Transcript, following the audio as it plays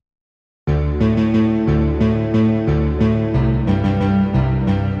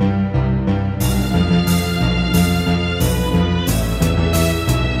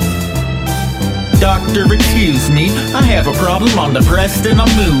Doctor, excuse me, I have a problem, I'm depressed and I'm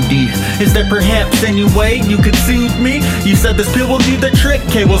moody. Is there perhaps any way you could soothe me? You said this pill will do the trick,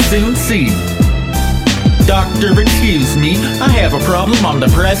 okay, we'll soon see. Doctor, excuse me, I have a problem, I'm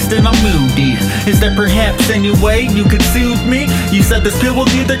depressed and I'm moody. Is there perhaps any way you could soothe me? You said this pill will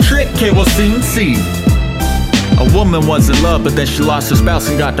do the trick, okay, we'll soon see. A woman was in love, but then she lost her spouse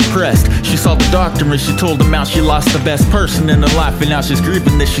and got depressed. She saw the doctor and she told him how she lost the best person in her life, and now she's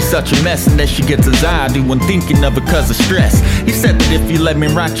grieving that she's such a mess and that she gets anxiety when thinking of it cause of stress. He said that if you let me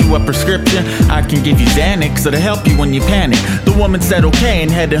write you a prescription, I can give you Xanax, it'll help you when you panic. The woman said okay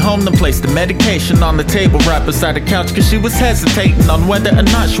and headed home to place the medication on the table right beside the couch, cause she was hesitating on whether or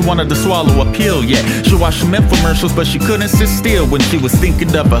not she wanted to swallow a pill yet. She watched some infomercials, but she couldn't sit still when she was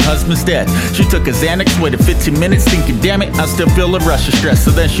thinking of her husband's death. She took a Xanax, waited 15 minutes, thinking damn it, I still feel a rush of stress.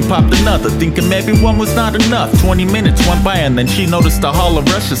 So then she popped another, thinking maybe one was not enough. 20 minutes went by and then she noticed a hollow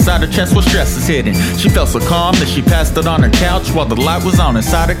rush inside her chest where stress is hidden. She felt so calm that she passed it on her couch while the light was on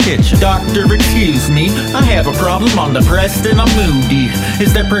inside her kitchen. Doctor, excuse me, I have a problem, I'm depressed and I'm moody.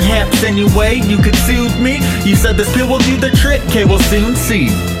 Is there perhaps any way you could soothe me? You said this pill will do the trick, okay, we'll soon see.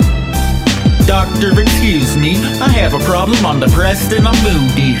 Doctor, excuse me, I have a problem, I'm depressed and I'm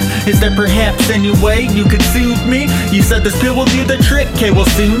moody. Is there perhaps any way you could soothe me? You said this pill will do the trick, okay, we'll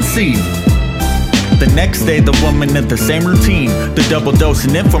soon see. The next day the woman had the same routine. The double dose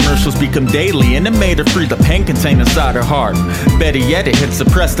and infomercials become daily, and it made her free the pain contained inside her heart. Better yet, it had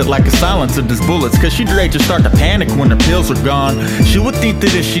suppressed it like a silencer does bullets, cause she'd rage and start to panic when her pills were gone. She would think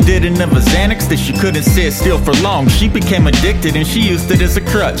that if she didn't have a Xanax that she couldn't sit still for long. She became addicted and she used it as a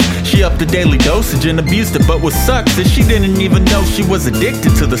crutch. She upped the daily dosage and abused it, but what sucks is she didn't even know she was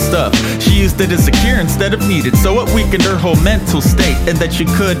addicted to the stuff. She used it as a cure instead of needed, so it weakened her whole mental state and that she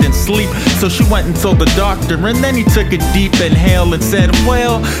couldn't sleep. So she went and told the doctor, and then he took a deep inhale and said,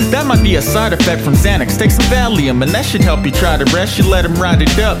 well, that might be a side effect from Xanax, take some Valium and that should help you try to rest. She let him write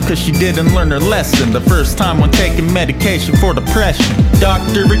it up cause she didn't learn her lesson the first time when taking medication for depression.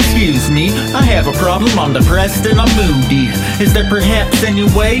 Doctor, excuse me, I have a problem, I'm depressed and I'm moody. Is there perhaps any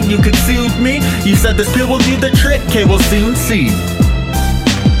way you could soothe me? You said this pill will do the trick, okay, we'll soon see.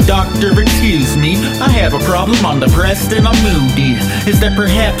 Doctor, excuse me, I have a problem, I'm depressed and I'm moody. Is there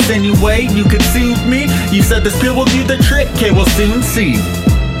perhaps any way you could soothe me? You said this pill will do the trick, okay, we'll soon see.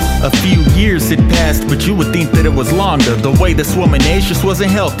 A few years had passed, but you would think that it was longer. The way this woman aged just wasn't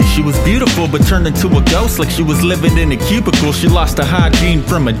healthy. She was beautiful, but turned into a ghost like she was living in a cubicle. She lost her hygiene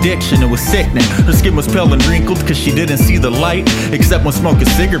from addiction, it was sickening. Her skin was pale and wrinkled cause she didn't see the light, except when smoking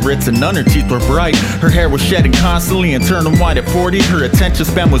cigarettes, and none her teeth were bright. Her hair was shedding constantly and turning white at 40. Her attention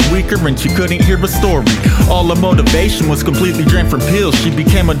span was weaker and she couldn't hear a story. All her motivation was completely drained from pills. She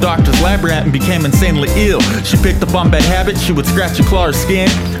became a doctor's lab rat and became insanely ill. She picked up on bad habits, she would scratch and claw her skin,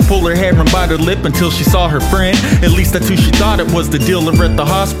 pull her hair and bite her lip until she saw her friend. At least that's who she thought it was, the dealer at the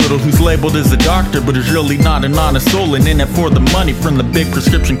hospital who's labeled as a doctor but is really not an honest soul and in it for the money from the big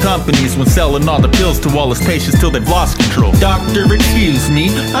prescription companies when selling all the pills to all his patients till they've lost control. Doctor, excuse me,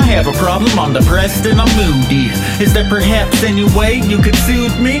 I have a problem, I'm depressed and I'm moody. Is there perhaps any way you could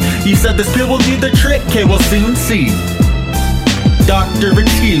soothe me? You said this pill will do the trick, okay, we'll soon see. Doctor,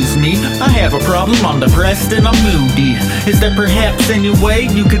 excuse me, I have a problem, I'm depressed and I'm moody. Is there perhaps any way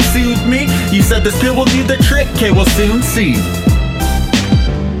you could soothe me? You said this pill will do the trick, okay, we'll soon see.